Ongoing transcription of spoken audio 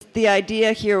the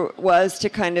idea here was to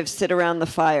kind of sit around the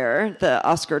fire, the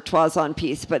Oscar Toison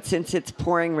piece, but since it's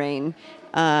pouring rain,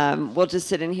 we'll just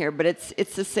sit in here. But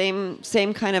it's the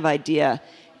same kind of idea.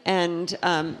 And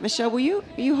Michelle, will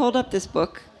you hold up this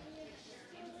book?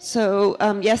 So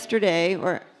yesterday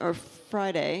or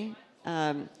Friday,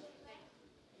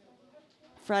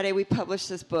 we published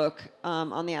this book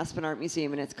on the Aspen Art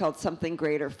Museum, and it's called Something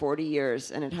Greater, 40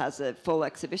 Years, and it has a full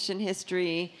exhibition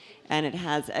history, and it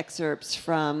has excerpts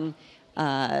from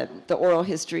the oral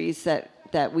histories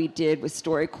that we did with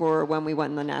StoryCorps when we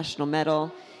won the national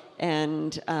medal,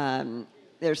 and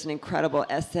there's an incredible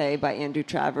essay by Andrew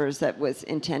Travers that was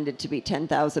intended to be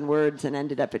 10,000 words and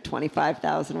ended up at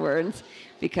 25,000 words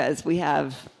because we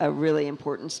have a really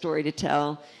important story to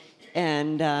tell,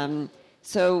 and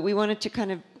so we wanted to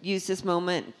kind of use this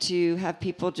moment to have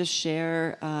people just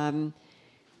share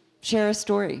a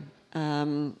story,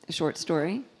 a short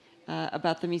story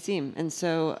about the museum. And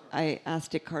so I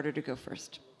asked Dick Carter to go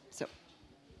first. So,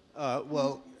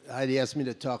 well, Heidi asked me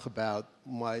to talk about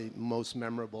my most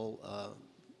memorable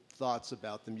thoughts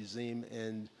about the museum,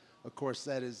 and of course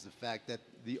that is the fact that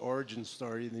the origin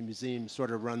story of the museum sort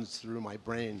of runs through my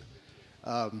brain.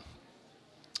 I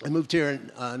moved here in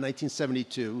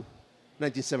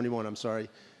 1971, I'm sorry,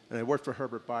 and I worked for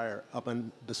Herbert Bayer up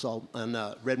on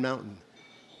Red Mountain.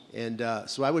 And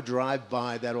so I would drive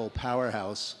by that old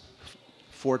powerhouse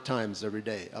 4 times every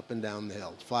day, up and down the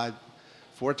hill,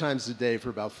 4 times a day for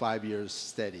about 5 years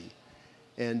steady.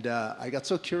 And I got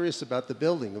so curious about the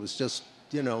building. It was just,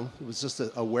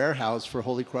 a warehouse for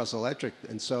Holy Cross Electric.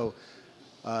 And so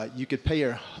you could pay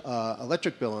your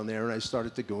electric bill on there, and I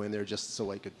started to go in there just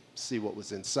so I could see what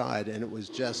was inside, and it was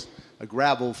just a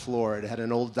gravel floor. It had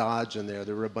an old Dodge in there.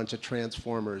 There were a bunch of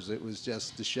transformers. It was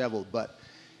just disheveled, but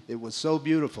it was so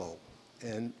beautiful,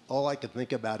 and all I could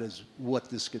think about is what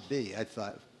this could be. I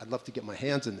thought, I'd love to get my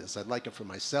hands in this. I'd like it for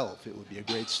myself. It would be a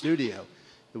great studio.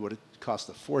 It would have cost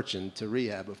a fortune to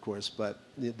rehab, of course, but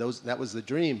that was the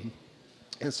dream.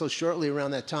 And so shortly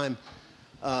around that time,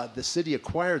 the city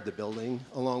acquired the building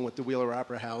along with the Wheeler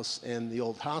Opera House and the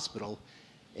old hospital,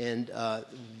 and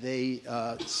they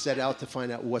set out to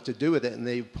find out what to do with it, and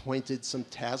they appointed some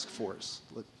task force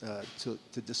to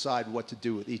decide what to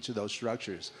do with each of those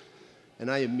structures. And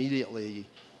I immediately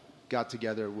got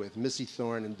together with Missy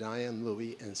Thorne and Diane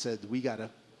Louie and said, we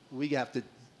have to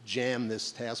jam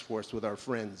this task force with our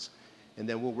friends, and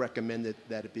then we'll recommend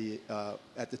that it be,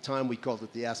 at the time we called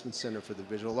it the Aspen Center for the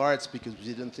Visual Arts because we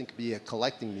didn't think it'd be a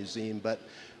collecting museum, but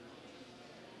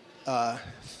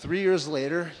 3 years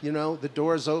later, the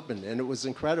doors opened, and it was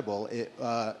incredible.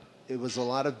 It was a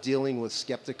lot of dealing with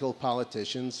skeptical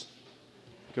politicians.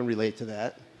 You can relate to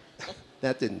that.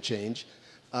 That didn't change.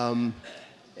 And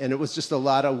it was just a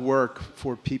lot of work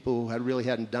for people who really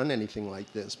hadn't done anything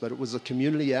like this. But it was a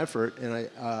community effort, and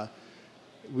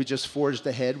we just forged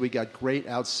ahead. We got great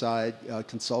outside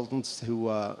consultants who,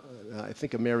 I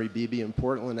think Mary Beebe in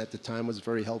Portland at the time was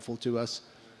very helpful to us.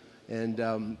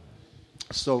 And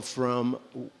so from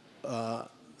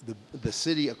the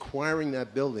city acquiring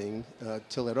that building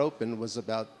till it opened was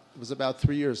about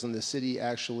 3 years, and the city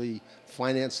actually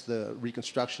financed the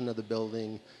reconstruction of the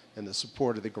building and the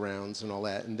support of the grounds and all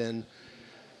that. And then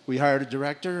we hired a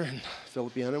director,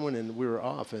 Philip Yeneman, and we were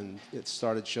off, and it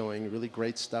started showing really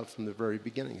great stuff from the very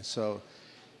beginning. So,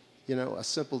 a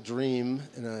simple dream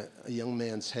in a young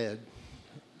man's head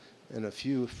and a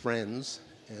few friends,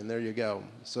 and there you go.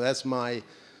 So that's my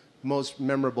most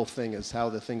memorable thing, is how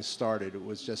the thing started. It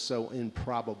was just so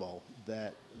improbable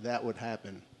that that would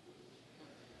happen.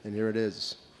 And here it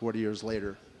is, 40 years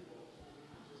later.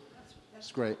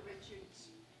 It's great.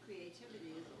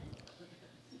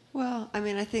 Well,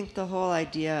 I think the whole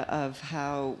idea of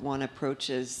how one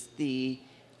approaches the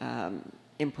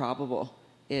improbable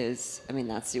is,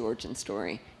 that's the origin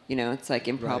story. It's like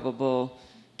improbable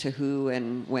to who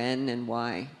and when and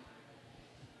why.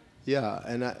 Yeah,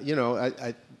 and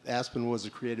Aspen was a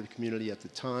creative community at the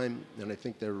time, and I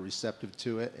think they were receptive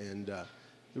to it, and it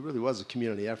really was a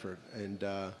community effort, and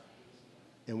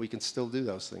we can still do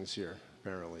those things here,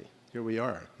 apparently. Here we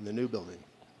are, in the new building.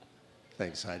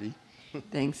 Thanks, Heidi.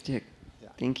 Thanks, Dick. Yeah.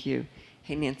 Thank you.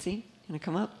 Hey, Nancy, you want to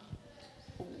come up?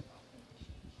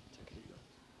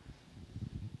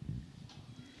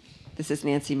 This is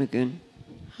Nancy Magoon.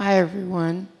 Hi,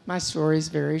 everyone. My story is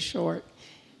very short.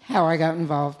 How I got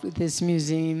involved with this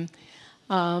museum.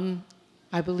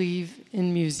 I believe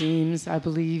in museums. I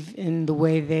believe in the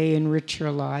way they enrich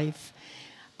your life.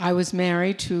 I was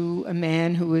married to a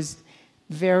man who was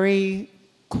very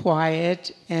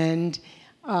quiet, and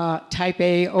type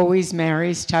A always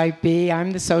marries type B.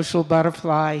 I'm the social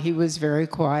butterfly. He was very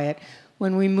quiet.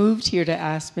 when we moved here to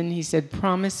Aspen, he said,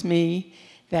 promise me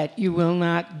that you will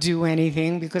not do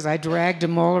anything, because I dragged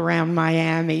him all around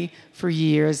Miami for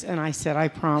years, and I said, I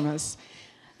promise.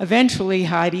 Eventually,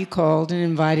 Heidi called and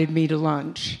invited me to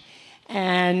lunch.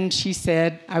 And she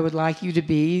said, I would like you to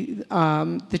be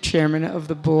the chairman of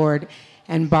the board.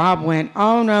 And Bob went,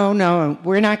 oh, no,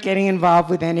 we're not getting involved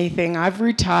with anything. I've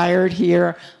retired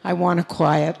here. I want a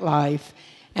quiet life.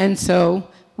 And so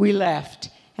we left.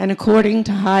 And according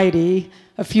to Heidi,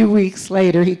 a few weeks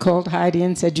later, he called Heidi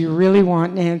and said, do you really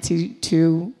want Nancy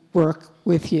to work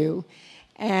with you?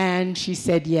 And she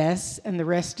said yes, and the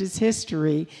rest is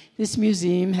history. This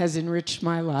museum has enriched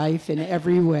my life in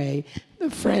every way.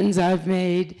 The friends I've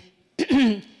made,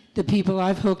 the people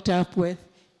I've hooked up with,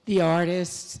 the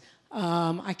artists.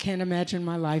 I can't imagine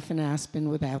my life in Aspen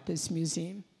without this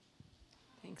museum.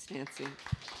 Thanks, Nancy.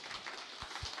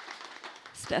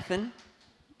 Stefan,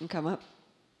 you can come up.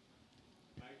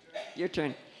 My turn? Your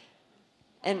turn.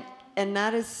 And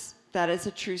that is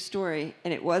a true story.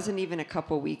 And it wasn't even a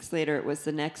couple weeks later. It was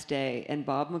the next day. And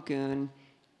Bob Magoon,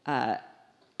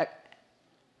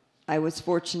 I was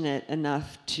fortunate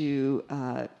enough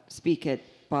to speak at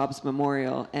Bob's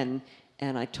memorial, and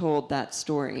I told that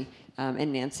story.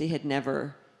 And Nancy had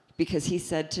never, because he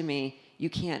said to me, you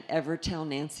can't ever tell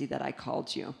Nancy that I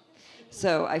called you.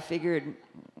 So I figured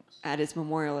at his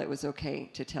memorial it was okay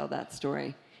to tell that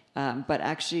story. But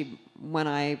actually, when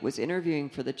I was interviewing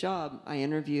for the job, I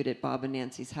interviewed at Bob and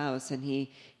Nancy's house, and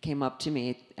he came up to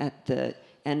me at the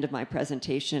end of my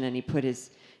presentation, and he put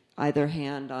his either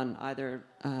hand on either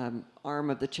arm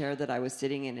of the chair that I was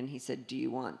sitting in, and he said, do you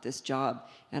want this job?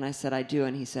 And I said, I do.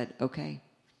 And he said, okay.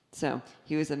 So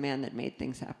he was a man that made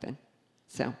things happen.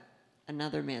 So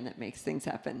another man that makes things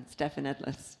happen, Stefan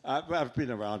Edlis. I've been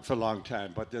around for a long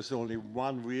time, but there's only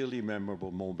one really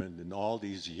memorable moment in all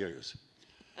these years.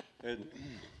 And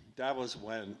that was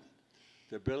when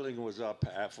the building was up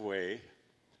halfway.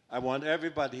 I want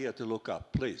everybody here to look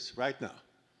up, please, right now.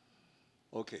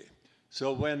 Okay.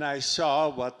 So when I saw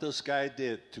what this guy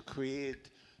did to create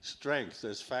strength,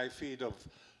 there's 5 feet of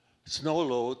snow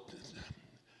load.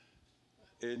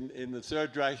 In the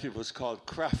Third Reich, it was called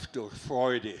Kraft durch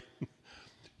Freude.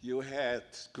 You had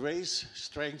grace,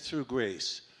 strength through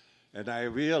grace. And I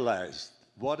realized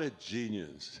what a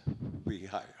genius we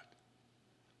hired.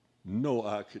 No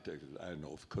architect I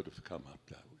know of could have come up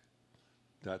that way.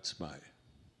 That's my...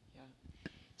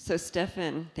 Yeah. So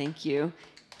Stefan, thank you.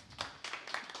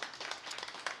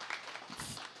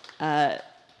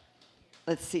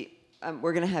 Let's see.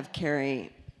 We're going to have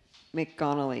Carrie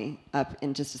McGonnelly up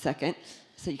in just a second,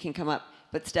 so you can come up.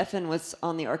 But Stefan was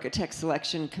on the architect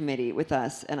selection committee with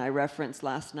us, and I referenced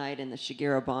last night in the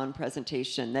Shigeru Bon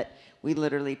presentation that we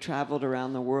literally traveled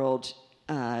around the world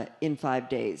in 5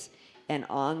 days. And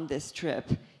on this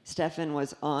trip, Stefan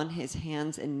was on his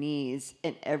hands and knees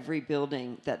in every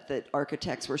building that the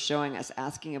architects were showing us,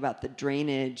 asking about the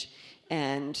drainage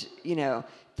and,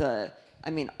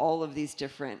 all of these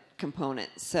different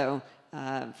components. So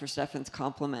for Stefan's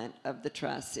compliment of the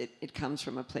Truss, it comes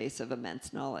from a place of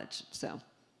immense knowledge. So,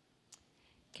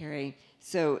 Carrie,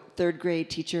 so 3rd grade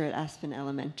teacher at Aspen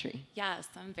Elementary. Yes,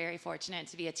 I'm very fortunate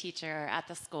to be a teacher at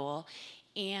the school.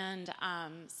 And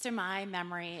so my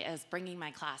memory is bringing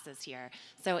my classes here.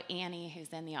 So Annie,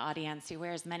 who's in the audience, who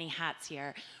wears many hats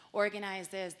here,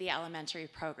 organizes the elementary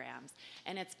programs.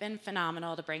 And it's been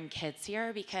phenomenal to bring kids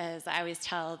here, because I always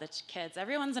tell the kids,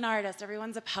 everyone's an artist,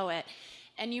 everyone's a poet,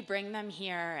 and you bring them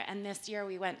here. And this year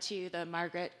we went to the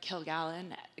Margaret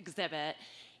Kilgallen exhibit,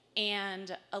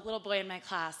 and a little boy in my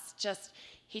class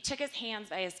he took his hands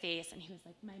by his face, and he was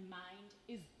like, my mind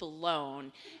is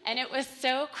blown. And it was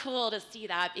so cool to see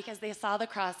that, because they saw the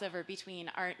crossover between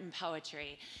art and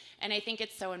poetry. And I think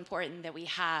it's so important that we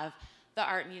have the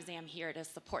Art Museum here to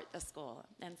support the school.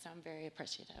 And so I'm very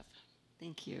appreciative.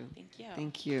 Thank you. Thank you.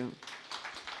 Thank you.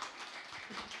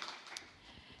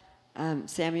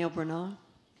 Samuel Bernal.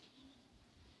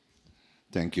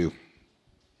 Thank you.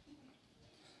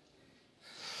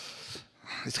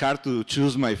 It's hard to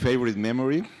choose my favorite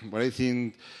memory, but I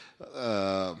think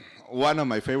one of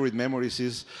my favorite memories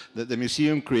is that the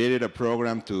museum created a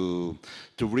program to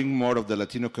bring more of the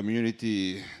Latino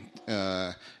community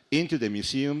into the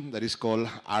museum that is called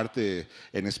Arte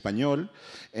en Español.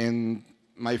 And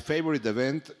my favorite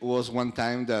event was one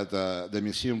time that the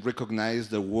museum recognized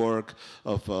the work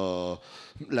of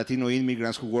Latino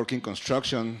immigrants who work in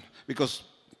construction, because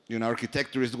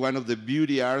architecture is one of the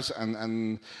beauty arts,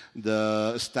 and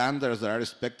the standards that are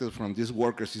expected from these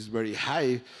workers is very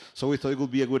high. So we thought it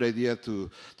would be a good idea to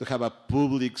have a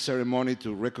public ceremony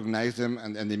to recognize them,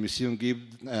 and the museum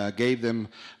gave them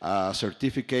a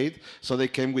certificate. So they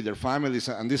came with their families,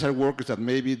 and these are workers that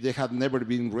maybe they had never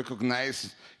been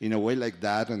recognized in a way like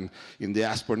that, and in the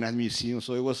Aspen Museum.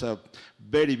 So it was a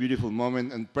very beautiful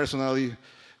moment. And personally,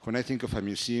 when I think of a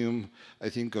museum, I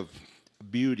think of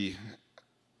beauty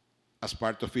as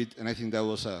part of it, and I think that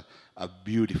was a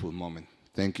beautiful moment.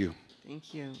 Thank you.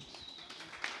 Thank you.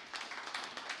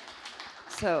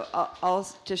 So I'll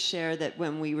just share that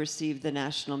when we received the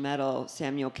National Medal,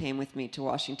 Samuel came with me to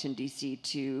Washington, D.C.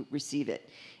 to receive it.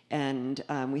 And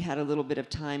we had a little bit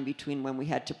of time between when we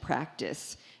had to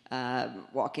practice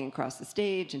walking across the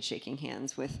stage and shaking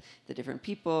hands with the different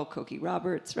people, Cokie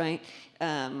Roberts, right,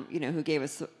 who gave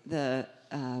us the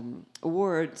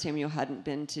award. Samuel hadn't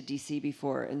been to D.C.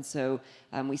 before, and so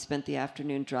we spent the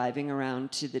afternoon driving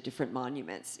around to the different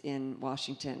monuments in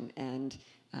Washington, and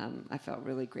I felt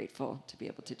really grateful to be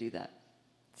able to do that.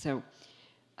 So,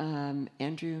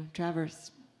 Andrew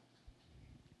Travers.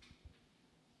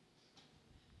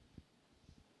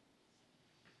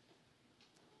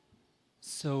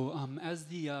 So, as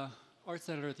the arts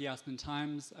editor at the Aspen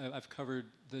Times, I've covered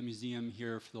the museum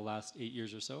here for the last 8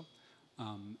 years or so,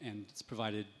 and it's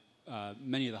provided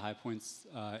many of the high points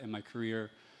in my career,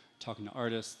 talking to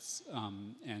artists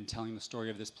and telling the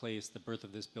story of this place, the birth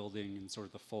of this building, and sort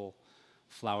of the full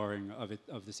flowering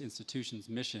of this institution's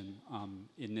mission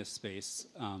in this space.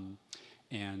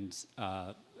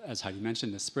 As Heidi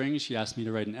mentioned, this spring, she asked me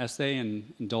to write an essay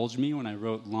and indulge me when I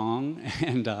wrote long,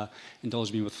 and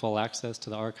indulge me with full access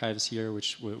to the archives here,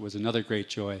 which was another great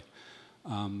joy.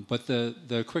 But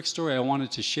the quick story I wanted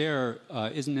to share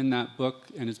isn't in that book,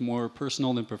 and is more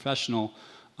personal than professional,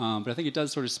 but I think it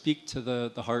does sort of speak to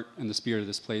the heart and the spirit of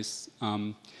this place,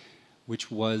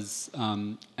 which was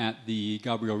at the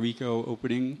Gabriel Rico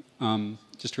opening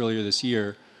just earlier this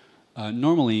year.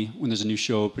 Normally, when there's a new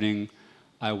show opening,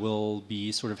 I will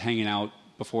be sort of hanging out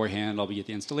beforehand. I'll be at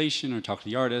the installation or talk to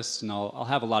the artists, and I'll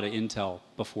have a lot of intel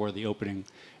before the opening.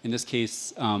 In this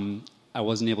case, I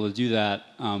wasn't able to do that,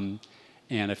 and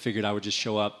I figured I would just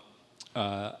show up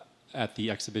at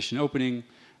the exhibition opening,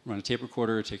 run a tape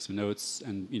recorder, take some notes,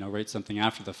 and write something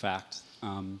after the fact.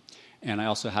 And I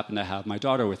also happened to have my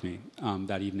daughter with me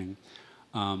that evening.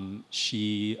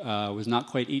 She was not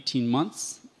quite 18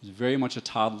 months, was very much a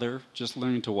toddler, just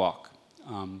learning to walk.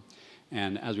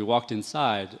 And as we walked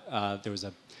inside, there was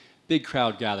a big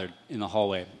crowd gathered in the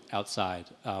hallway outside,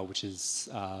 which is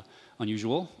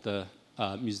unusual. The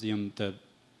museum, the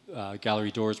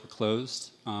gallery doors were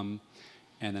closed. And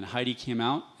then Heidi came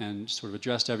out and sort of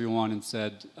addressed everyone and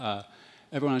said,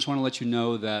 everyone, I just want to let you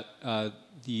know that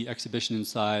the exhibition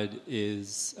inside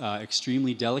is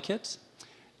extremely delicate,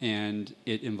 and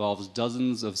it involves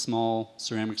dozens of small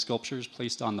ceramic sculptures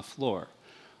placed on the floor.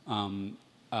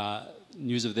 At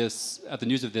the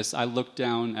news of this, I looked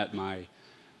down at my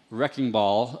wrecking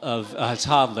ball of a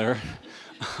toddler,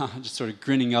 just sort of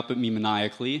grinning up at me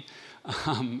maniacally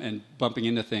and bumping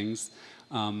into things,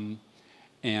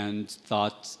 and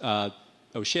thought,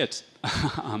 oh shit.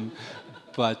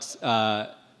 But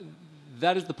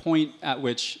that is the point at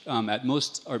which, at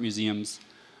most art museums,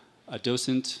 a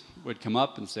docent would come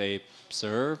up and say,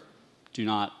 "Sir, do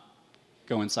not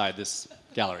go inside this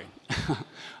gallery."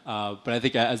 But I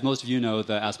think, as most of you know,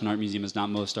 the Aspen Art Museum is not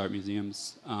most art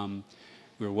museums.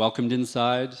 We were welcomed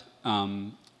inside,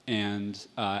 and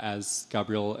as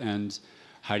Gabriel and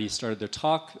Heidi started their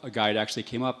talk, a guide actually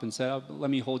came up and said, "Let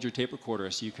me hold your tape recorder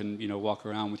so you can, walk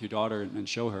around with your daughter and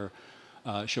show her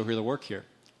the work here."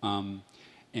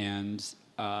 And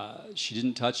she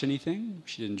didn't touch anything.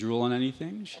 She didn't drool on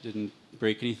anything. She didn't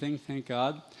break anything, thank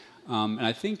God. And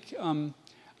I think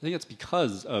it's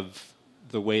because of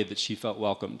the way that she felt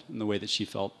welcomed and the way that she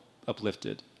felt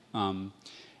uplifted. And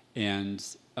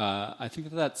I think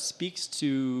that speaks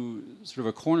to sort of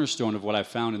a cornerstone of what I've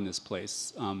found in this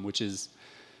place, which is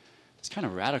this kind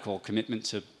of radical commitment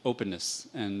to openness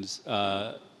and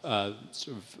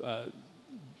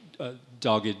a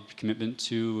dogged commitment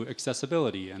to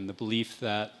accessibility, and the belief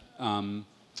that the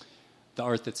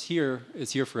art that's here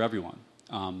is here for everyone,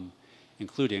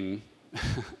 including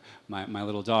my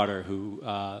little daughter, who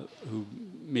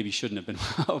maybe shouldn't have been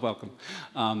welcome.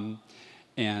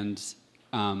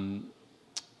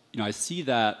 I see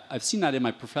that. I've seen that in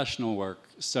my professional work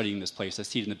studying this place. I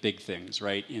see it in the big things,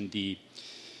 right? In the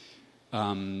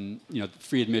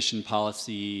free admission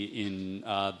policy, in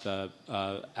the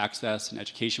access and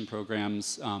education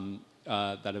programs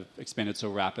that have expanded so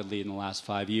rapidly in the last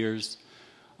 5 years.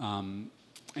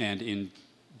 and in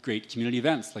great community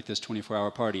events like this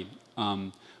 24-hour party.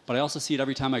 But I also see it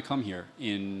every time I come here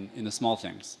in the small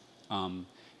things,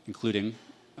 including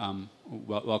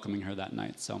welcoming her that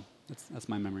night. So that's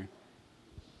my memory.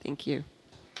 Thank you.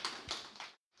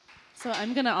 So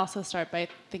I'm going to also start by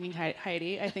thanking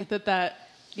Heidi. I think that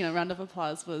round of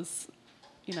applause was,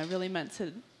 really meant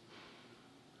to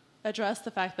address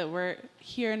the fact that we're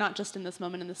here not just in this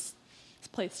moment in this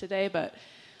place today, but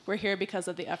we're here because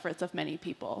of the efforts of many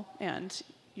people. And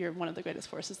you're one of the greatest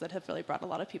forces that have really brought a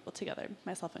lot of people together,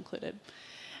 myself included.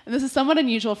 And this is somewhat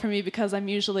unusual for me because I'm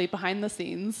usually behind the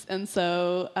scenes. And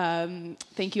so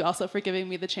thank you also for giving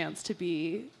me the chance to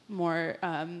be more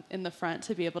in the front,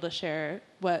 to be able to share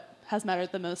what has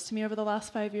mattered the most to me over the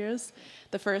last 5 years.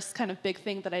 The first kind of big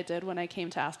thing that I did when I came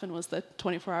to Aspen was the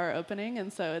 24-hour opening.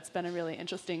 And so it's been a really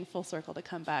interesting full circle to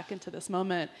come back into this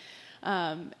moment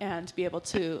and be able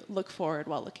to look forward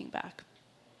while looking back.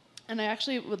 And I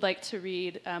actually would like to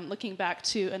read, looking back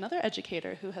to another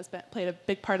educator who has played a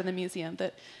big part in the museum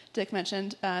that Dick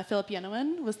mentioned. Philip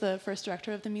Yenawine was the first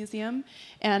director of the museum.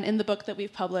 And in the book that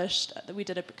we've published, we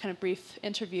did a kind of brief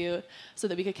interview so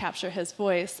that we could capture his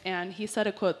voice. And he said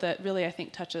a quote that really, I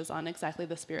think, touches on exactly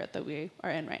the spirit that we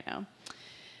are in right now.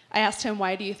 I asked him,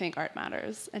 why do you think art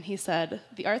matters? And he said,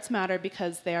 the arts matter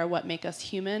because they are what make us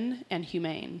human and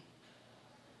humane.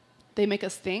 They make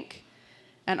us think,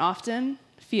 and often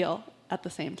feel at the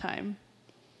same time.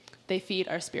 They feed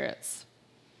our spirits.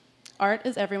 Art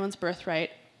is everyone's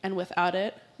birthright, and without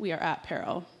it, we are at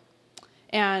peril.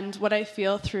 And what I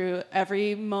feel through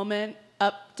every moment,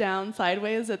 up, down,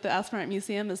 sideways at the Aspen Art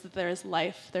Museum is that there is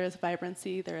life, there is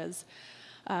vibrancy, there is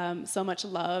so much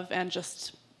love and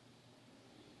just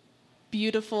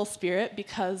beautiful spirit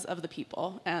because of the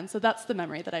people. And so that's the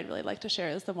memory that I'd really like to share,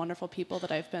 is the wonderful people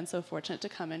that I've been so fortunate to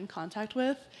come in contact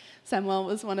with. Samuel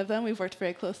was one of them. We've worked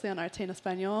very closely on Arte en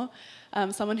Español.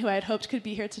 Someone who I had hoped could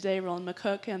be here today, Roland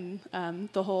McCook, and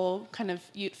the whole kind of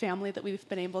Ute family that we've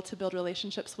been able to build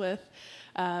relationships with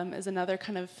is another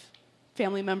kind of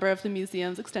family member of the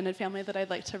museum's extended family that I'd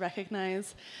like to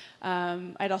recognize.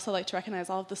 I'd also like to recognize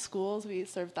all of the schools. We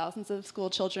serve thousands of school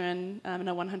children in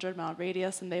a 100-mile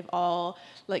radius, and they've all,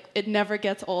 it never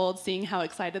gets old seeing how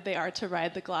excited they are to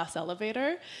ride the glass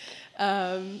elevator.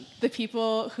 The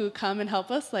people who come and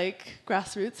help us, like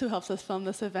Grassroots, who helps us film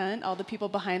this event, all the people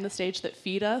behind the stage that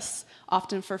feed us,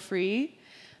 often for free,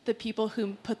 the people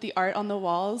who put the art on the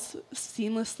walls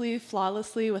seamlessly,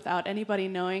 flawlessly, without anybody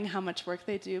knowing how much work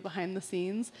they do behind the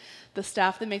scenes, the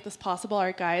staff that make this possible,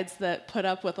 our guides that put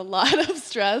up with a lot of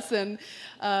stress, and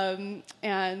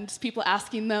people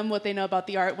asking them what they know about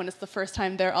the art when it's the first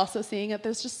time they're also seeing it.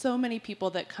 There's just so many people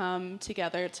that come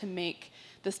together to make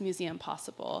this museum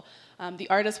possible. The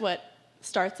art is what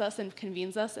starts us and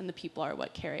convenes us, and the people are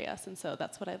what carry us. And so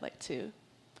that's what I'd like to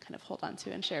kind of hold on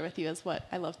to and share with you as what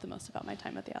I loved the most about my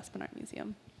time at the Aspen Art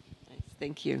Museum. Nice.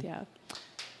 Thank you. Yeah.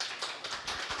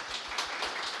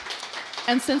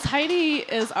 And since Heidi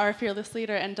is our fearless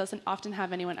leader and doesn't often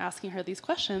have anyone asking her these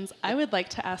questions, I would like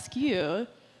to ask you,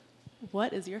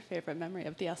 what is your favorite memory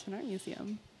of the Aspen Art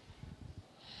Museum?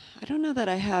 I don't know that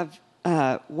I have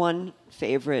one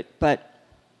favorite, but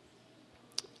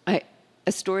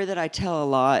a story that I tell a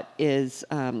lot is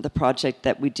the project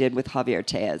that we did with Javier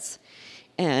Tellez.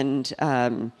 And,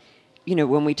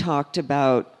 when we talked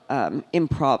about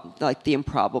the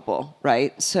improbable,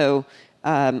 right? So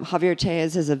Javier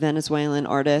Tellez is a Venezuelan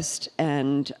artist,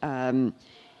 and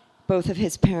both of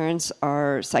his parents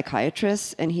are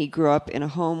psychiatrists, and he grew up in a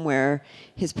home where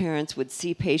his parents would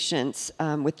see patients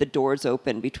with the doors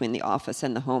open between the office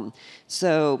and the home.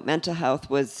 So mental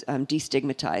health was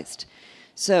destigmatized.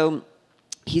 So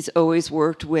he's always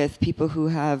worked with people who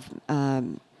have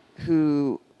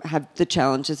the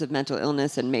challenges of mental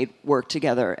illness and made work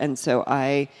together. And so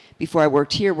before I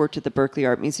worked here, worked at the Berkeley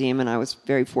Art Museum, and I was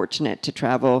very fortunate to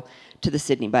travel to the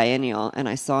Sydney Biennial, and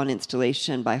I saw an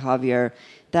installation by Javier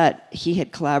that he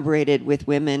had collaborated with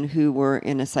women who were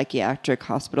in a psychiatric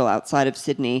hospital outside of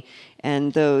Sydney,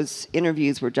 and those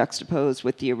interviews were juxtaposed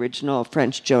with the original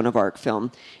French Joan of Arc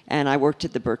film. And I worked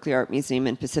at the Berkeley Art Museum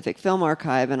and Pacific Film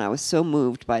Archive, and I was so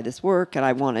moved by this work, and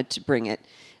I wanted to bring it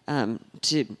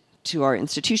to our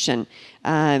institution.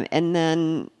 And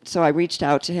then, so I reached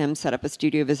out to him, set up a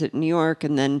studio visit in New York,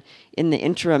 and then in the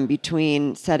interim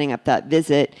between setting up that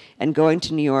visit and going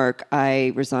to New York,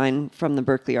 I resigned from the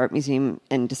Berkeley Art Museum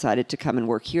and decided to come and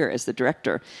work here as the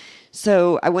director.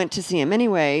 So I went to see him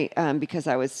anyway because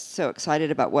I was so excited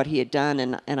about what he had done,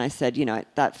 and I said,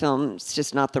 that film's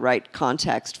just not the right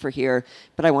context for here,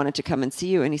 but I wanted to come and see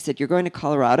you. And he said, you're going to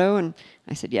Colorado? And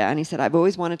I said, yeah. And he said, I've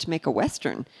always wanted to make a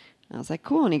Western. And I was like,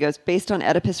 cool. And he goes, based on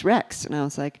Oedipus Rex. And I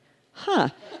was like, huh,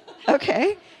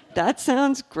 okay, that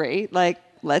sounds great. Like,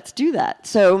 let's do that.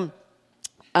 So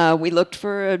we looked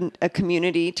for a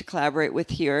community to collaborate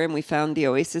with here, and we found the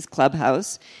Oasis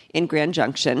Clubhouse in Grand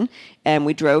Junction, and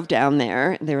we drove down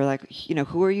there. And they were like,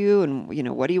 who are you, and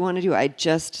what do you want to do? I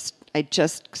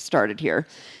just started here.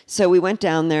 So we went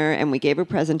down there and we gave a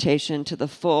presentation to the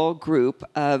full group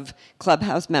of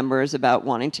Clubhouse members about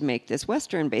wanting to make this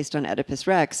Western based on Oedipus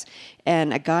Rex.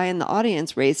 And a guy in the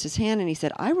audience raised his hand and he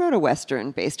said, I wrote a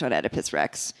Western based on Oedipus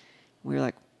Rex. We were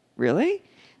like, really?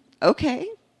 Okay,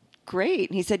 great.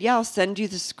 And he said, yeah, I'll send you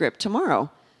the script tomorrow.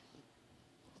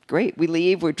 Great. We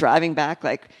leave, we're driving back,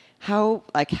 how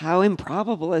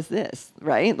improbable is this,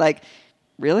 right?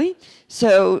 Really?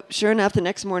 So sure enough, the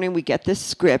next morning we get this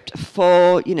script,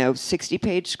 full,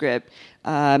 60-page script,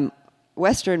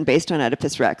 Western based on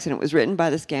Oedipus Rex, and it was written by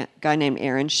this guy named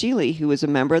Aaron Sheely, who was a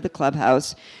member of the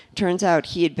Clubhouse. Turns out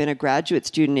he had been a graduate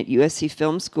student at USC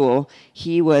Film School.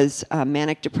 He was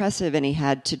manic depressive, and he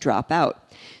had to drop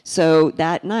out. So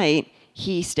that night,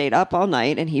 he stayed up all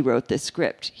night, and he wrote this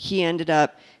script. He ended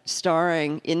up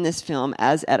starring in this film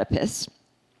as Oedipus.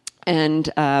 And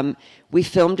we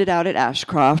filmed it out at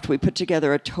Ashcroft. We put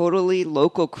together a totally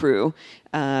local crew,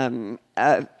 amazing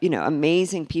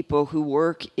people who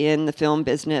work in the film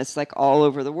business all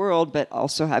over the world, but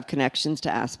also have connections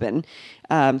to Aspen.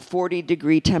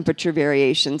 40-degree temperature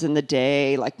variations in the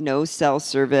day, no cell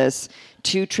service,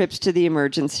 2 trips to the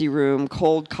emergency room,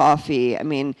 cold coffee. I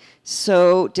mean,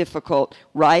 so difficult.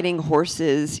 Riding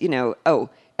horses,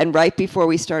 And right before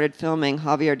we started filming,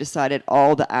 Javier decided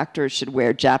all the actors should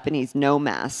wear Japanese no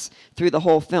masks through the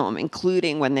whole film,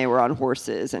 including when they were on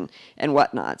horses and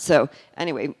whatnot. So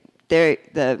anyway,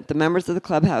 the members of the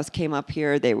Clubhouse came up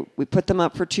here. We put them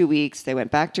up for 2 weeks. They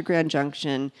went back to Grand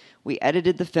Junction. We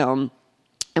edited the film,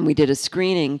 and we did a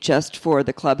screening just for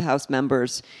the Clubhouse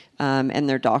members and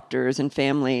their doctors and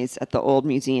families at the old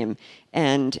museum.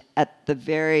 And at the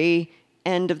very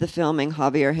end of the filming,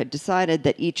 Javier had decided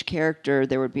that each character,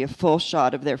 there would be a full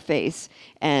shot of their face,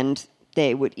 and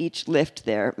they would each lift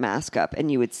their mask up,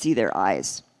 and you would see their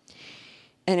eyes.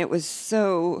 And it was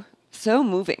so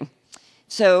moving.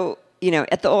 So,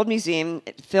 at the old museum,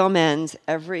 film ends,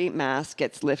 every mask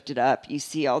gets lifted up. You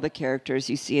see all the characters,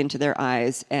 you see into their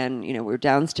eyes, and, we're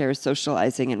downstairs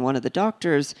socializing, and one of the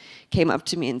doctors came up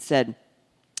to me and said,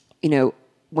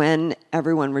 when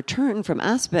everyone returned from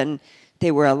Aspen,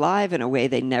 they were alive in a way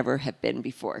they never had been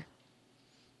before.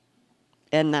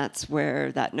 And that's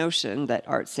where that notion that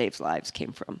art saves lives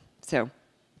came from. So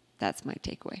that's my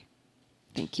takeaway.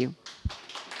 Thank you.